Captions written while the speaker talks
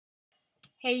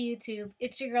Hey YouTube,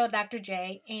 it's your girl Dr.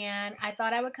 J, and I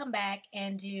thought I would come back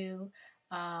and do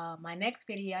my next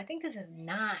video. I think this is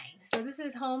 9. So this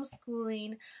is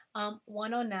Homeschooling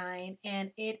 109,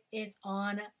 and it is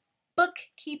on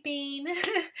bookkeeping.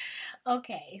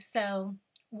 Okay, so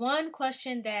one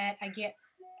question that I get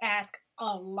asked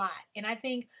a lot, and I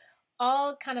think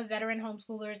all kind of veteran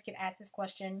homeschoolers get asked this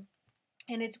question,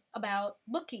 and it's about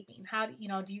bookkeeping. How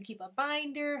do you keep a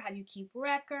binder? How do you keep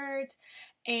records?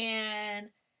 And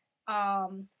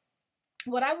um,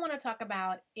 what I want to talk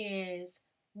about is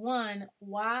one,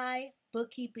 why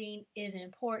bookkeeping is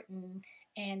important,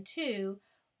 and two,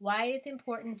 why it's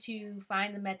important to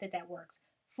find the method that works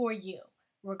for you,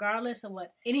 regardless of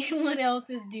what anyone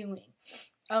else is doing.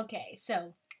 Okay,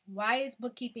 so why is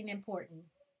bookkeeping important?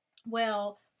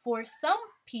 Well, for some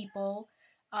people,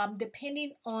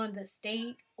 depending on the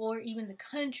state or even the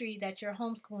country that you're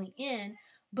homeschooling in,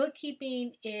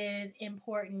 bookkeeping is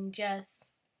important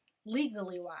just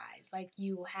legally wise. Like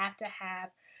you have to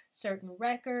have certain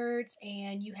records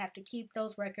and you have to keep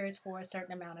those records for a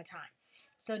certain amount of time.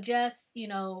 So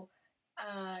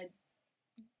uh,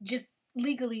 just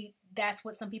legally, that's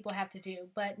what some people have to do.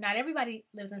 But not everybody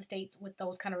lives in states with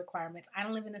those kind of requirements. I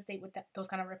don't live in a state with those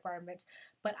kind of requirements,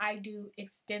 but I do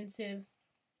extensive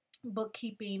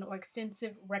bookkeeping or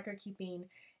extensive record keeping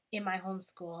in my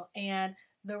homeschool. And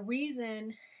the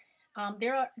reason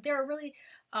there are really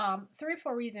 3 or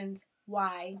 4 reasons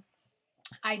why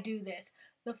I do this.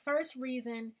 The first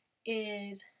reason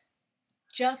is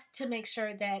just to make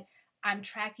sure that I'm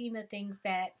tracking the things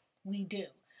that we do.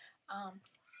 Um,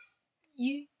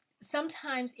 you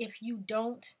sometimes if you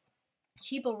don't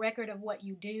keep a record of what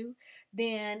you do,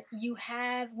 then you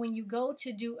have, when you go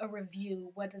to do a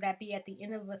review, whether that be at the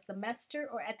end of a semester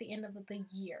or at the end of the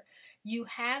year, you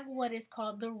have what is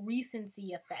called the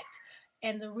recency effect.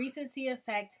 And the recency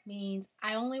effect means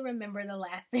I only remember the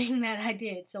last thing that I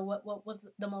did. So what was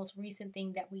the most recent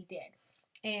thing that we did?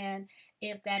 And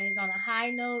if that is on a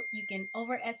high note, you can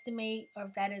overestimate, or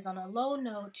if that is on a low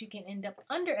note, you can end up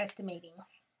underestimating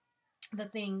the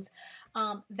things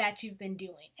that you've been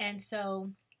doing. And so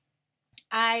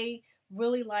I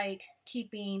really like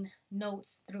keeping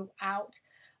notes throughout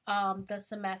the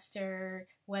semester,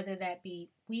 whether that be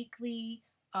weekly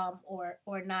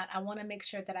or not. I want to make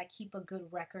sure that I keep a good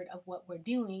record of what we're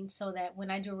doing so that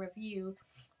when I do a review,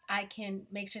 I can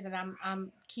make sure that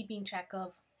I'm keeping track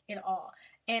of it all.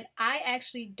 And I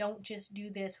actually don't just do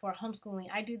this for homeschooling.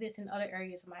 I do this in other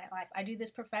areas of my life. I do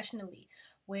this professionally,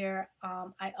 where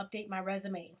I update my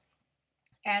resume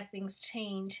as things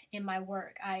change in my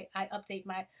work. I update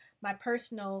my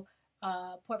personal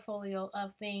portfolio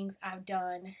of things I've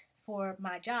done for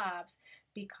my jobs,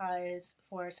 because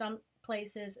for some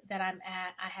places that I'm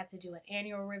at, I have to do an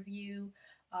annual review,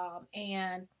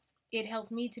 and it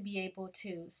helps me to be able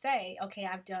to say, okay,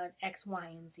 I've done X, Y,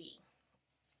 and Z.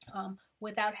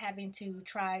 Without having to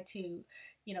try to,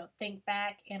 think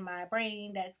back in my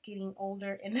brain that's getting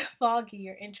older and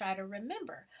foggier and try to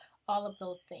remember all of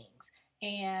those things.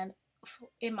 And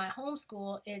in my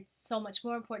homeschool, it's so much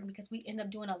more important because we end up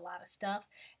doing a lot of stuff,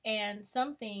 and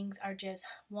some things are just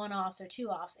one-offs or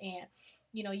two-offs, and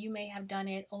you may have done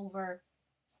it over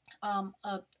um,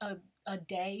 a, a, a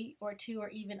day or two or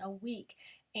even a week.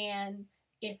 And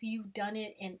if you've done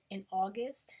it in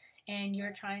August and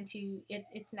you're trying to,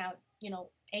 it's now,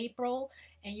 April,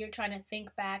 and you're trying to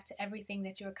think back to everything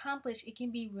that you accomplished, it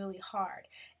can be really hard.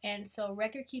 And so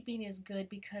record keeping is good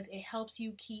because it helps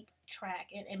you keep track,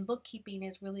 and bookkeeping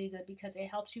is really good because it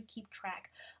helps you keep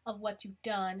track of what you've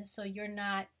done, so you're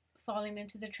not falling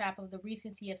into the trap of the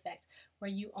recency effect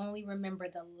where you only remember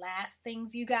the last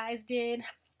things you guys did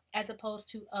as opposed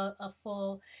to a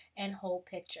full and whole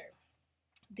picture.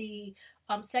 The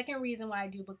second reason why I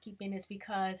do bookkeeping is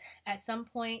because at some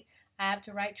point I have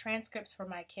to write transcripts for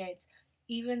my kids.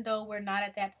 Even though we're not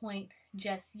at that point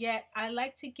just yet, I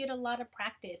like to get a lot of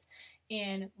practice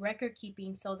in record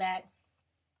keeping so that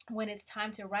when it's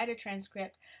time to write a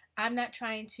transcript, I'm not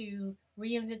trying to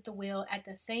reinvent the wheel at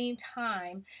the same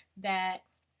time that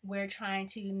we're trying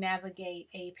to navigate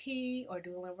AP or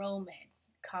dual enrollment,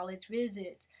 college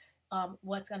visits,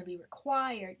 what's going to be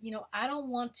required. I don't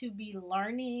want to be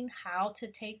learning how to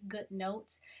take good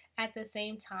notes at the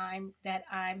same time that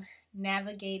I'm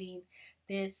navigating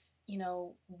this,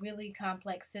 really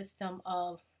complex system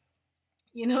of,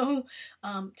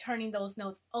 turning those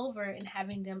notes over and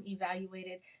having them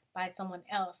evaluated by someone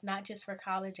else, not just for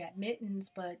college admittance,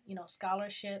 but,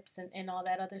 scholarships and all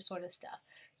that other sort of stuff.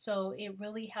 So it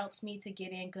really helps me to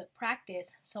get in good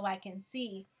practice so I can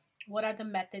see what are the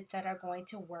methods that are going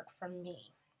to work for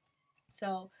me.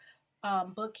 So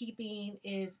bookkeeping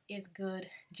is good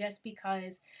just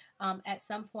because at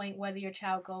some point, whether your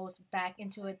child goes back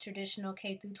into a traditional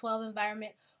K through 12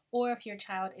 environment, or if your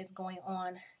child is going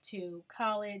on to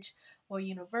college or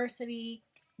university,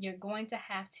 you're going to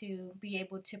have to be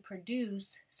able to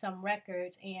produce some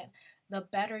records. And the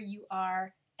better you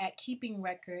are at keeping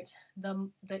records,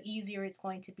 the easier it's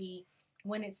going to be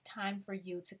when it's time for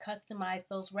you to customize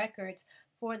those records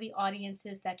for the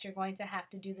audiences that you're going to have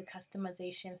to do the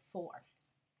customization for.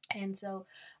 And so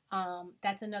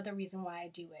that's another reason why I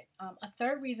do it. A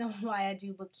third reason why I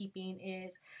do bookkeeping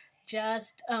is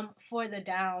just for the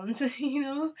downs.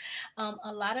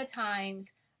 A lot of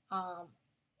times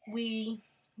we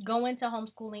go into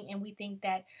homeschooling and we think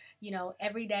that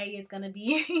every day is going to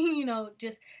be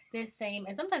just this same,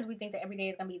 and sometimes we think that every day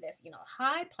is going to be this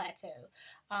high plateau,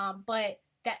 but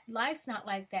that life's not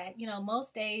like that.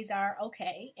 Most days are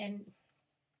okay, and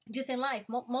just in life,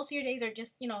 most of your days are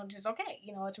just just okay.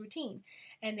 It's routine,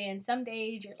 and then some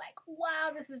days you're like,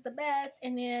 wow, this is the best,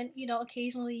 and then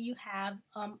occasionally you have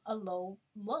a low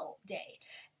day.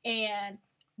 And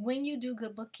when you do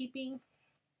good bookkeeping,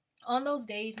 on those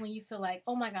days when you feel like,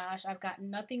 oh my gosh, I've got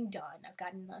nothing done, I've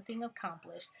got nothing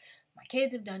accomplished, my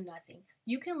kids have done nothing,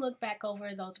 you can look back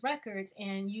over those records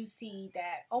and you see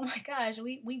that, oh my gosh,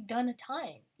 we've done a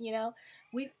ton,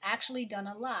 we've actually done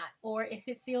a lot. Or if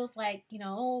it feels like,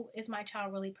 oh, is my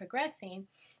child really progressing?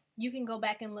 You can go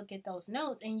back and look at those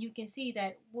notes and you can see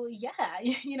that, well, yeah,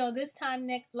 this time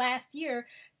last year,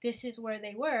 this is where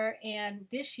they were, and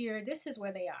this year, this is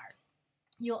where they are.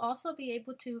 You'll also be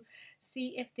able to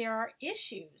see if there are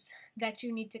issues that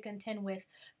you need to contend with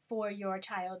for your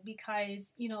child,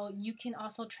 because you can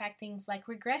also track things like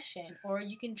regression, or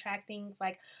you can track things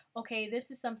like, okay,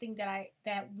 this is something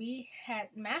that we had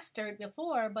mastered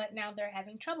before, but now they're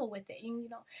having trouble with it. And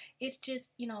it's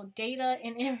just data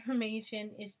and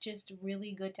information is just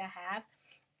really good to have,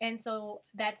 and so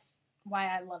that's why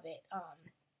I love it,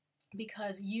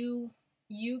 because you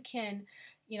can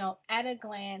at a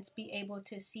glance be able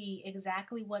to see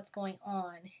exactly what's going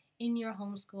on in your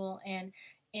homeschool and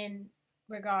in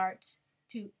regards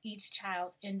to each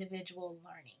child's individual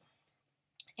learning.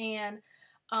 And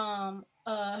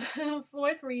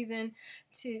fourth reason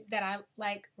that I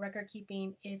like record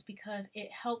keeping is because it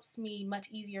helps me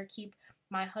much easier keep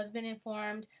my husband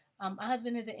informed. My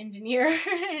husband is an engineer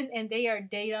and they are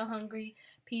data hungry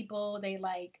people. They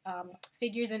like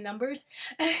figures and numbers.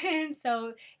 And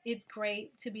so it's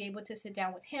great to be able to sit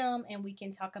down with him and we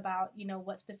can talk about,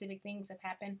 what specific things have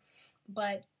happened.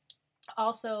 But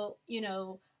also,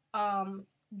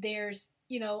 there's,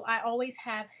 I always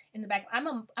have in the back, I'm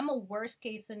a worst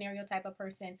case scenario type of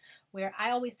person where I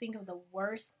always think of the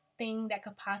worst thing that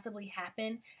could possibly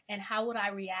happen and how would I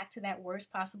react to that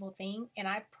worst possible thing, and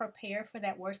I prepare for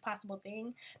that worst possible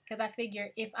thing, because I figure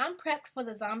if I'm prepped for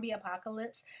the zombie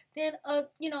apocalypse, then a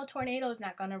tornado is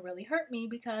not going to really hurt me,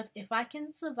 because if I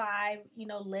can survive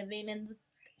living in the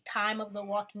time of the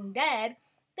Walking Dead,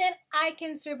 then I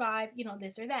can survive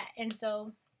this or that. And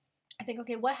so I think,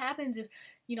 okay, what happens if,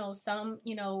 some,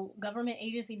 government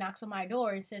agency knocks on my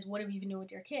door and says, what have you been doing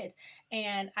with your kids?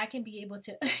 And I can be able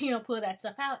to, pull that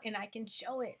stuff out and I can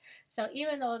show it. So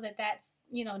even though that's,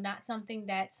 not something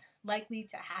that's likely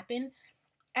to happen,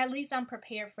 at least I'm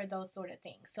prepared for those sort of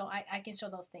things. So I can show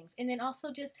those things. And then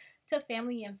also just to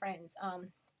family and friends.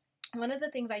 One of the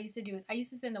things I used to do is I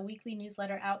used to send a weekly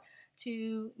newsletter out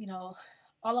to,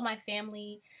 all of my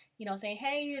family, saying,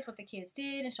 hey, here's what the kids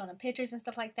did and showing them pictures and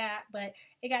stuff like that. But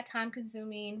it got time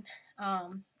consuming,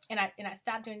 and I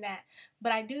stopped doing that.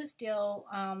 But I do still,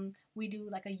 we do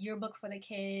like a yearbook for the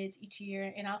kids each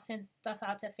year, and I'll send stuff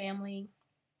out to family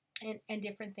and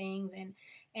different things,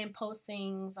 and post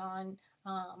things on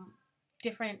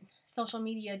different social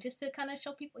media just to kind of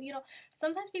show people,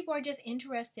 sometimes people are just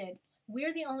interested.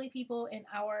 We're the only people in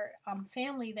our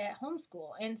family that homeschool,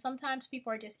 and sometimes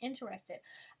people are just interested.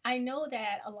 I know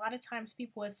that a lot of times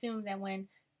people assume that when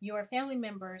your family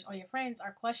members or your friends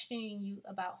are questioning you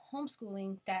about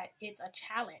homeschooling, that it's a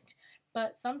challenge.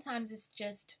 But sometimes it's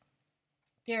just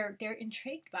they're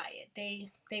intrigued by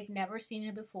it. They've never seen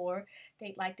it before.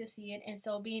 They'd like to see it, and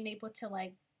so being able to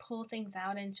like pull things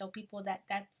out and show people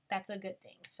that's a good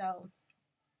thing. So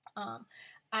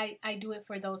I do it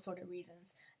for those sort of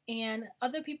reasons. And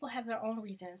other people have their own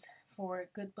reasons for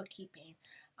good bookkeeping,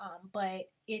 but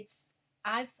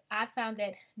I've found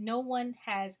that no one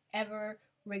has ever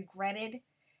regretted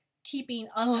keeping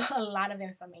a lot of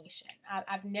information.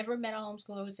 I've never met a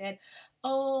homeschooler who said,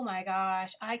 oh my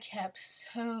gosh, I kept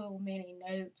so many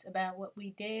notes about what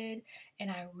we did, and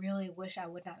I really wish I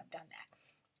would not have done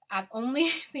that. I've only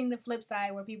seen the flip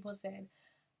side where people said,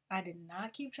 I did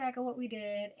not keep track of what we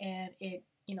did, and it,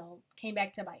 came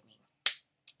back to bite me.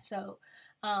 So,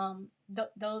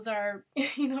 those are,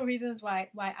 reasons why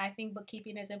I think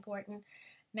bookkeeping is important.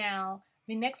 Now,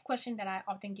 the next question that I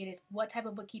often get is, what type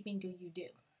of bookkeeping do you do?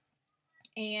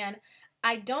 And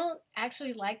I don't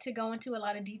actually like to go into a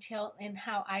lot of detail in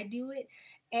how I do it.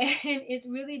 And it's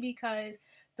really because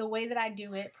the way that I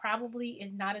do it probably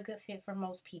is not a good fit for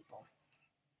most people.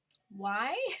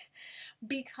 Why?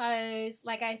 Because,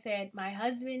 like I said, my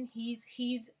husband,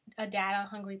 he's a data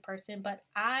hungry person, but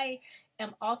I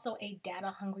am also a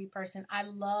data hungry person. I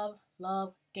love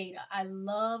data. I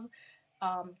love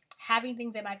having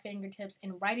things at my fingertips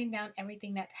and writing down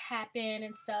everything that's happened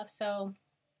and stuff. So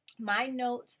my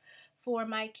notes for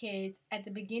my kids at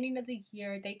the beginning of the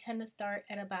year, they tend to start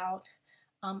at about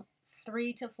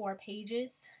 3 to 4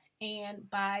 pages. And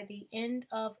by the end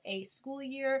of a school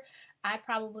year, I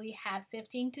probably have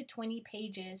 15 to 20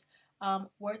 pages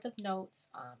worth of notes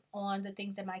on the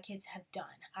things that my kids have done.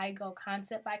 I go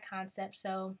concept by concept.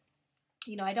 So,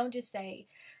 I don't just say,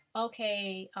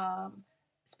 okay,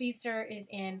 Speedster is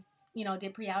in,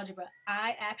 did pre-algebra.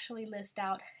 I actually list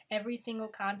out every single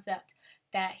concept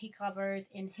that he covers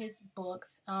in his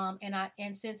books.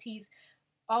 And since he's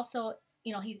also,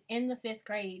 he's in the 5th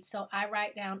grade, so I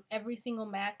write down every single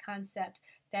math concept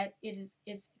that is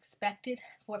expected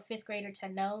for a 5th grader to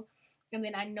know. And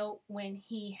then I note when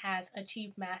he has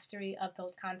achieved mastery of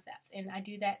those concepts. And I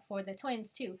do that for the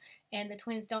twins too. And the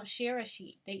twins don't share a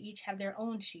sheet. They each have their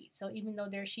own sheet. So even though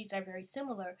their sheets are very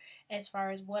similar as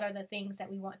far as what are the things that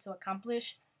we want to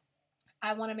accomplish,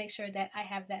 I want to make sure that I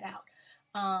have that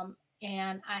out.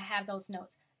 And I have those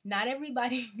notes. Not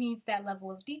everybody needs that level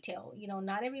of detail.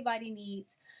 Not everybody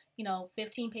needs,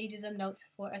 15 pages of notes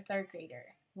for a 3rd grader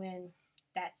when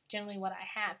that's generally what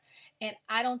I have. And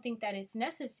I don't think that it's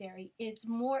necessary. It's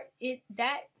more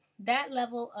that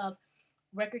level of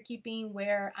record keeping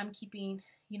where I'm keeping,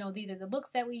 these are the books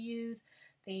that we use.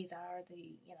 These are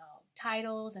the,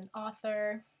 titles and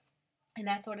author and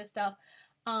that sort of stuff.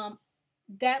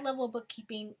 That level of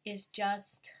bookkeeping is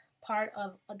just part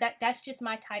of that. That's just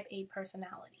my type A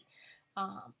personality.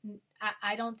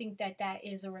 I don't think that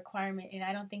is a requirement, and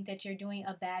I don't think that you're doing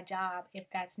a bad job if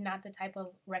that's not the type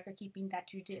of record keeping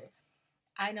that you do.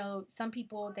 I know some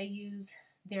people, they use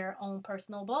their own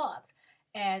personal blogs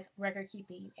as record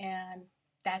keeping, and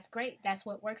that's great. That's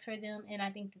what works for them, and I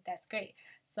think that that's great.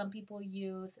 Some people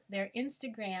use their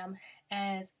Instagram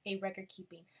as a record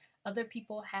keeping. Other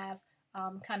people have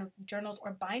kind of journals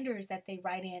or binders that they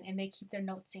write in and they keep their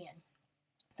notes in.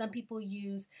 Some people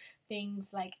use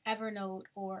things like Evernote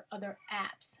or other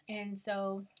apps. And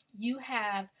so you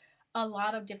have a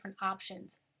lot of different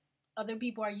options. Other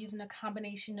people are using a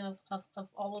combination of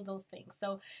all of those things.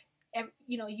 So,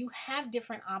 you have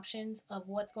different options of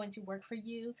what's going to work for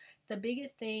you. The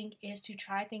biggest thing is to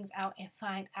try things out and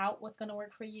find out what's going to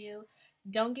work for you.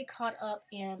 Don't get caught up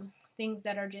in things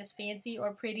that are just fancy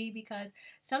or pretty, because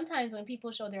sometimes when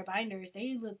people show their binders,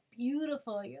 they look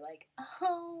beautiful. You're like,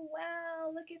 oh,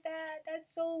 wow, look at that.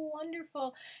 That's so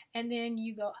wonderful. And then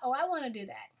you go, oh, I want to do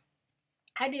that.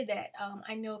 I did that.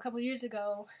 I know a couple years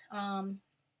ago,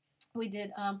 we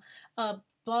did a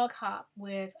blog hop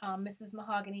with Mrs.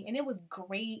 Mahogany, and it was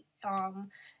great.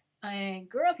 And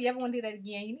girl, if you ever want to do that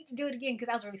again, you need to do it again because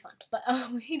that was really fun. But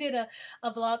we did a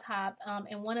vlog hop,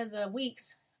 and one of the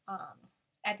weeks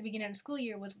at the beginning of the school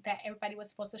year was that everybody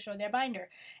was supposed to show their binder.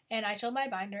 And I showed my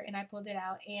binder and I pulled it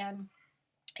out, and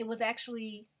it was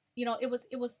actually, it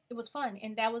was fun,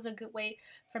 and that was a good way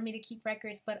for me to keep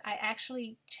records. But I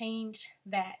actually changed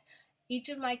that. Each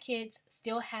of my kids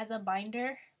still has a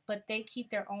binder, but they keep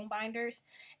their own binders.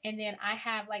 And then I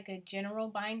have like a general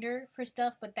binder for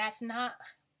stuff, but that's not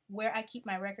where I keep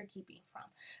my record keeping from.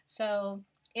 So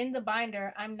in the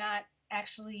binder, I'm not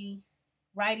actually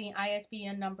writing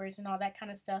ISBN numbers and all that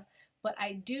kind of stuff, but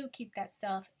I do keep that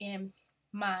stuff in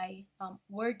my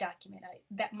Word document.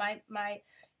 My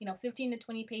 15 to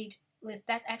 20 page list,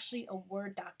 that's actually a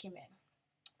Word document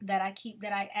that I keep,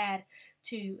 that I add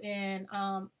to. And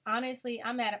honestly,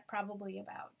 I'm at probably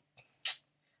about,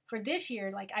 for this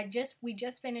year, like we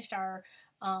just finished our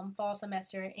fall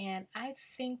semester, and I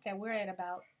think that we're at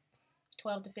about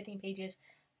 12 to 15 pages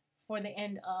for the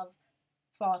end of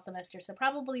fall semester. So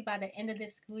probably by the end of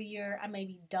this school year, I may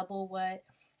be double what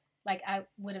like I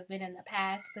would have been in the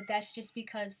past. But that's just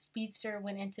because Speedster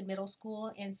went into middle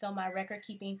school, and so my record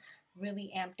keeping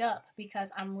really amped up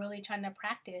because I'm really trying to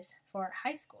practice for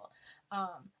high school.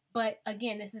 But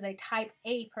again, this is a type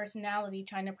A personality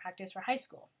trying to practice for high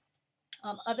school.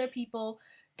 Other people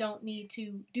don't need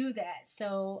to do that.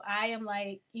 So I am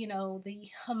like, the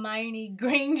Hermione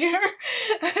Granger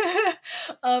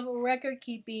of record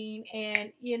keeping.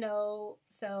 And,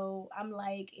 so I'm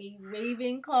like a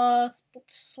Ravenclaw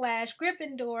slash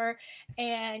Gryffindor,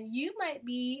 and you might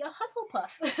be a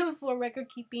Hufflepuff for record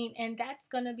keeping, and that's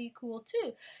going to be cool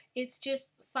too. It's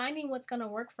just finding what's going to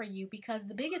work for you, because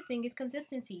the biggest thing is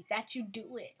consistency, that you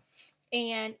do it.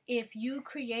 And if you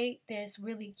create this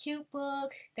really cute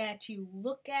book that you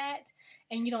look at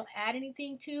and you don't add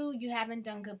anything to, you haven't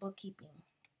done good bookkeeping.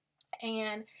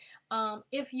 And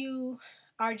if you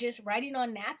are just writing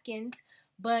on napkins,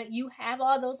 but you have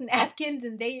all those napkins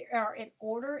and they are in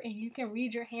order and you can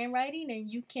read your handwriting and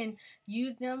you can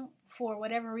use them for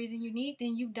whatever reason you need,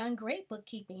 then you've done great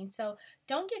bookkeeping. So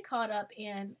don't get caught up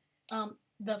in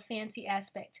the fancy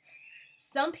aspect.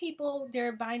 Some people,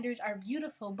 their binders are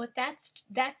beautiful, but that's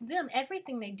them.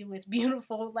 Everything they do is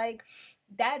beautiful. Like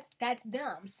that's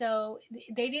them. So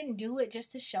they didn't do it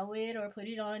just to show it or put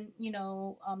it on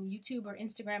YouTube or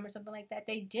Instagram or something like that.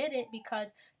 They did it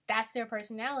because that's their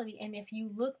personality. And if you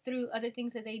look through other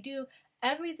things that they do,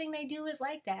 everything they do is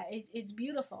like that. It's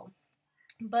beautiful.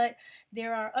 But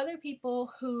there are other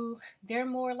people who they're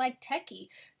more like techie,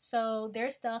 so their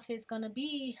stuff is going to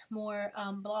be more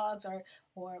blogs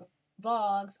or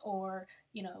vlogs or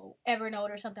Evernote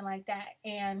or something like that.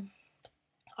 And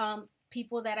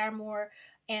people that are more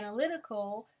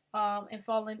analytical and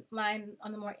fall in line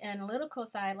on the more analytical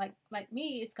side, like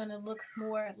me, it's going to look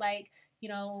more like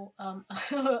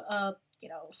a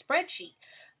spreadsheet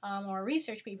or a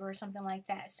research paper or something like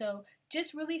that. So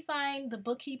just really find the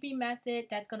bookkeeping method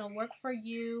that's going to work for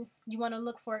you. You want to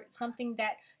look for something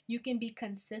that you can be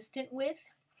consistent with.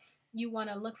 You want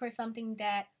to look for something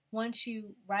that once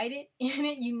you write it in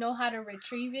it, you know how to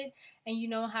retrieve it and you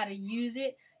know how to use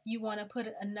it. You want to put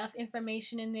enough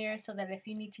information in there so that if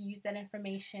you need to use that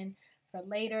information for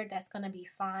later, that's going to be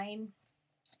fine.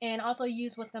 And also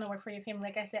use what's going to work for your family.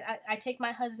 Like I said, I take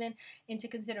my husband into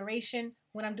consideration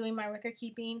when I'm doing my record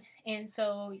keeping. And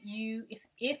so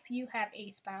if you have a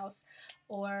spouse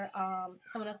or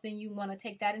someone else, then you want to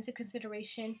take that into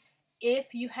consideration.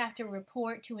 If you have to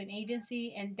report to an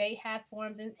agency and they have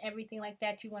forms and everything like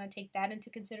that, you want to take that into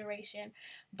consideration.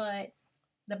 But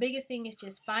the biggest thing is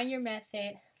just find your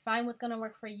method, find what's going to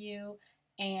work for you,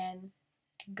 and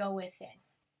go with it.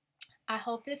 I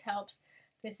hope this helps.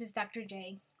 This is Dr.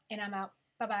 J, and I'm out.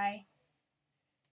 Bye-bye.